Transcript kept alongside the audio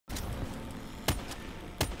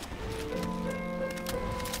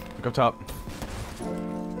Look up top.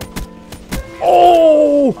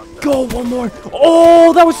 Oh! Go, one more.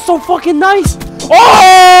 Oh, that was so fucking nice.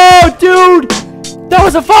 Oh, dude! That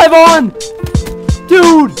was a 5-on!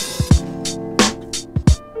 Dude!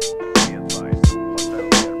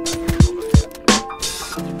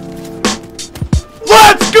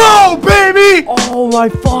 Let's go, baby! Oh my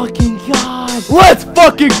fucking god! Let's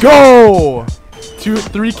fucking go!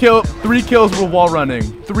 3 kills while wall running.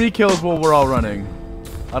 3 kills while we're all running.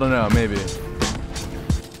 I don't know, maybe.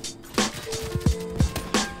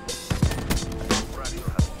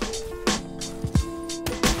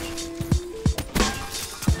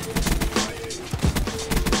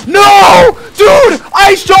 No! Dude!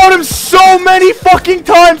 I shot him so many fucking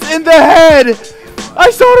times in the head! I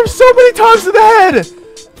shot him so many times in the head!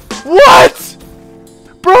 What?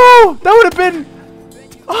 Bro, that would have been...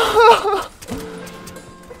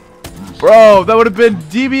 Bro, that would have been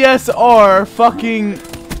DBSR fucking...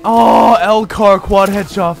 Oh, L-car quad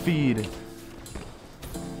headshot feed.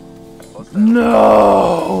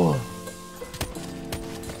 No!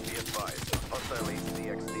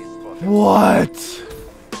 What?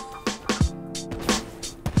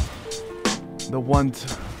 The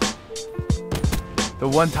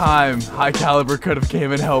one time high caliber could have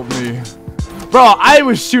came and helped me. Bro, I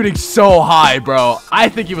was shooting so high, bro. I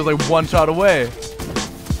think he was like 1 shot away.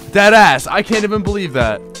 Dead ass. I can't even believe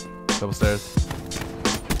that. Double stairs.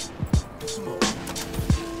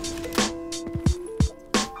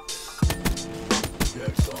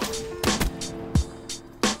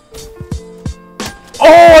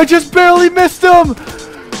 Oh, I just barely missed him.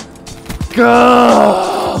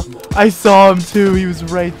 Gah! I saw him too. He was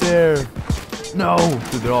right there. No.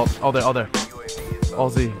 Dude, they're all there, all there. All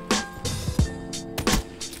Z.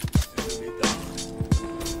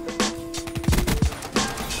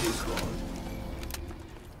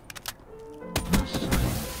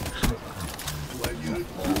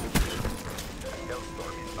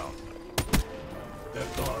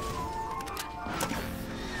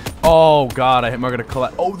 Oh god, I hit Margaret to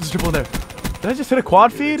collect. Oh, there's triple in there. Did I just hit a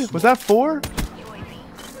quad feed? Was that 4?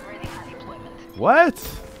 What?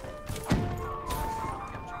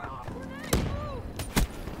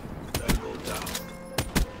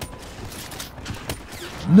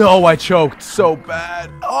 No, I choked so bad.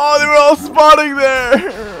 Oh, they were all spawning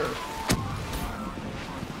there.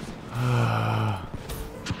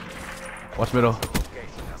 Watch middle.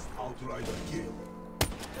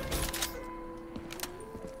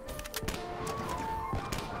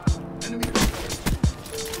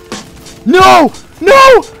 No!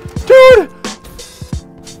 No! Dude!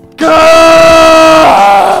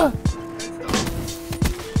 Gah!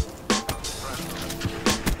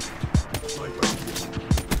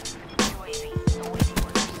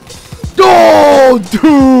 Oh,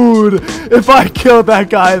 dude! If I killed that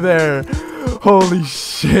guy there, holy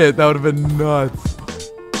shit, that would have been nuts.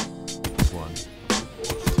 1,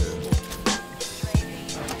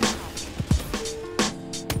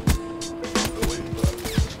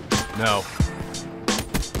 2. No.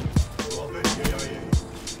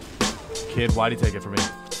 Kid, why'd he take it from me?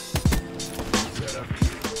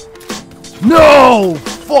 No!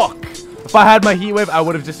 Fuck! If I had my heat wave, I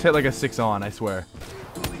would have just hit like a 6-on, I swear.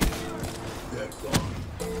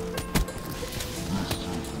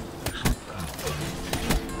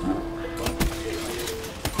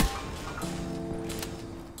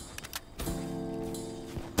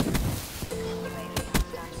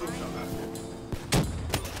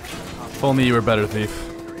 If only you were better, thief.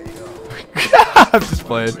 I'm just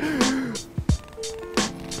playing.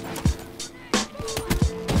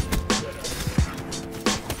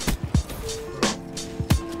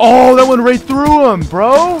 Oh, that went right through him,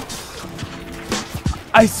 bro.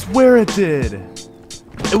 I swear it did.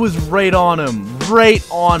 It was right on him. Right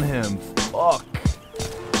on him. Fuck.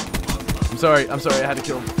 I'm sorry. I had to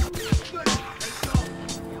kill him.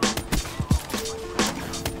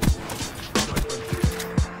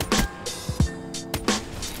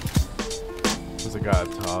 There's a guy up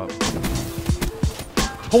top.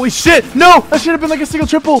 Holy shit! No! That should have been like a single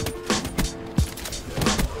triple.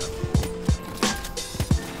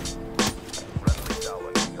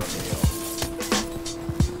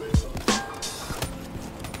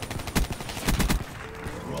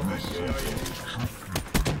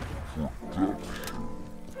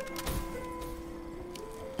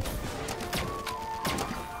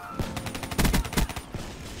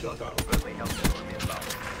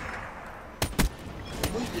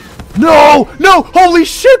 No! No! Holy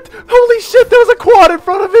shit! Holy shit! There was a quad in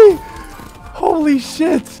front of me! Holy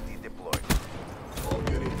shit!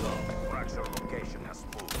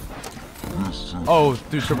 Oh,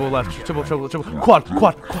 dude, triple left, triple, quad.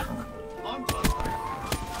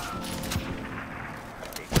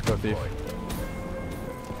 Go thief.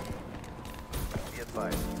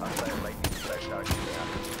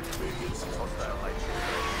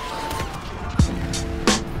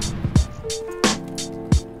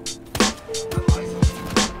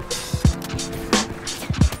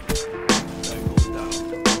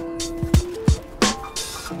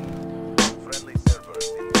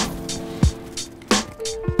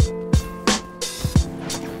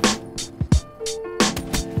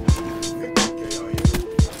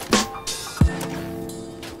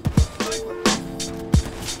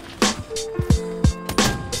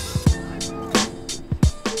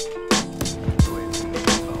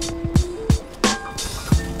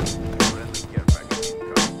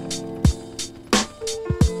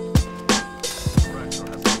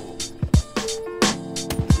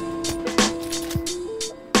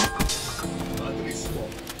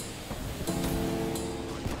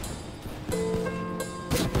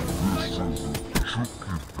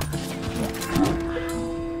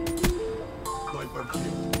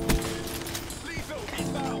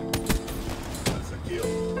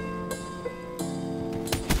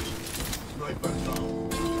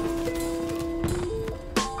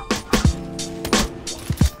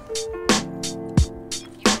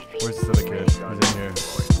 Where's this other kid? He's in here.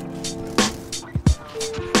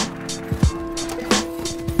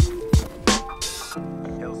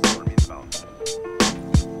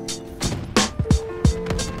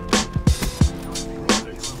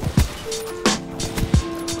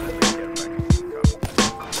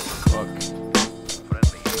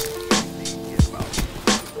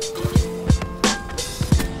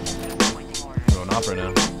 Right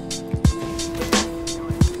now.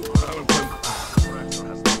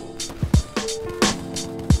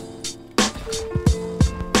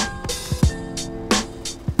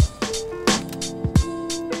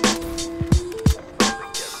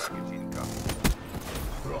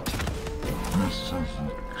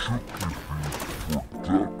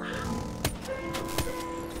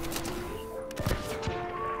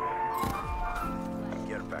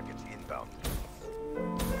 Care package inbound.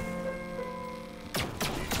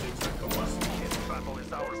 Battle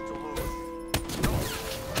is ours to lose. No.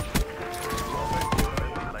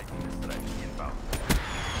 Lightning strike inbound.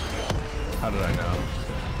 How did I know?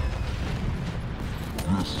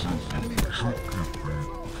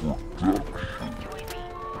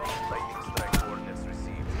 Lightning strike coordinates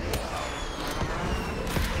received.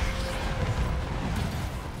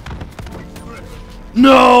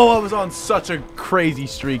 No, I was on such a crazy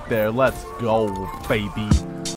streak there. Let's go, baby.